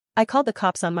I called the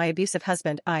cops on my abusive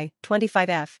husband,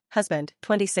 25F, husband,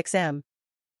 26M.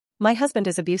 My husband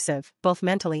is abusive, both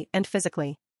mentally and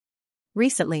physically.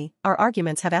 Recently, our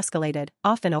arguments have escalated,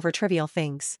 often over trivial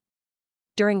things.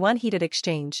 During one heated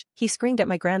exchange, he screamed at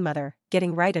my grandmother,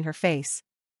 getting right in her face.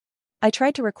 I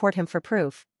tried to record him for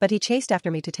proof, but he chased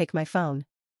after me to take my phone.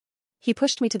 He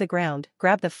pushed me to the ground,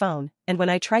 grabbed the phone, and when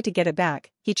I tried to get it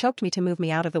back, he choked me to move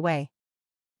me out of the way.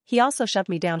 He also shoved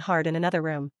me down hard in another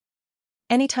room.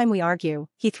 Anytime we argue,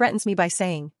 he threatens me by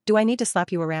saying, "Do I need to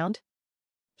slap you around?"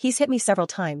 He's hit me several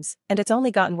times, and it's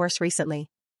only gotten worse recently.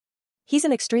 He's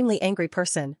an extremely angry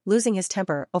person, losing his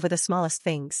temper over the smallest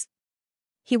things.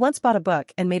 He once bought a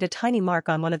book and made a tiny mark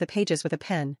on one of the pages with a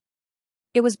pen.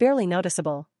 It was barely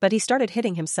noticeable, but he started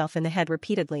hitting himself in the head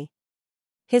repeatedly.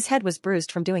 His head was bruised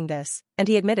from doing this, and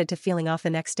he admitted to feeling off the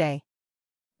next day.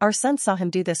 Our son saw him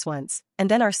do this once,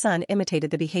 and then our son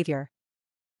imitated the behavior.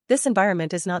 This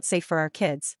environment is not safe for our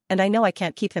kids, and I know I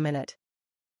can't keep them in it.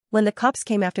 When the cops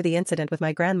came after the incident with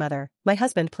my grandmother, my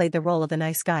husband played the role of the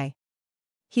nice guy.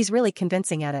 He's really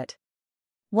convincing at it.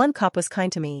 One cop was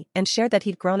kind to me and shared that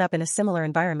he'd grown up in a similar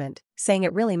environment, saying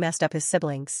it really messed up his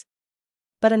siblings.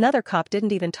 But another cop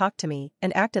didn't even talk to me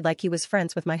and acted like he was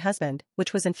friends with my husband,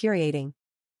 which was infuriating.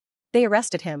 They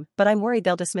arrested him, but I'm worried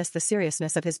they'll dismiss the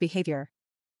seriousness of his behavior.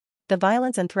 The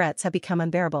violence and threats have become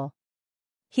unbearable.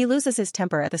 He loses his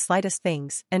temper at the slightest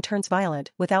things and turns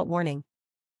violent without warning.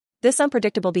 This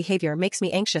unpredictable behavior makes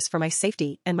me anxious for my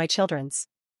safety and my children's.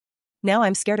 Now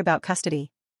I'm scared about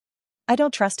custody. I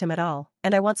don't trust him at all,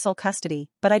 and I want sole custody,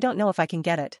 but I don't know if I can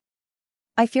get it.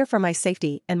 I fear for my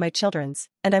safety and my children's,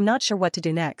 and I'm not sure what to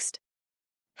do next.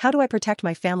 How do I protect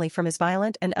my family from his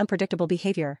violent and unpredictable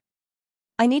behavior?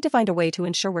 I need to find a way to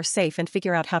ensure we're safe and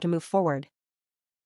figure out how to move forward.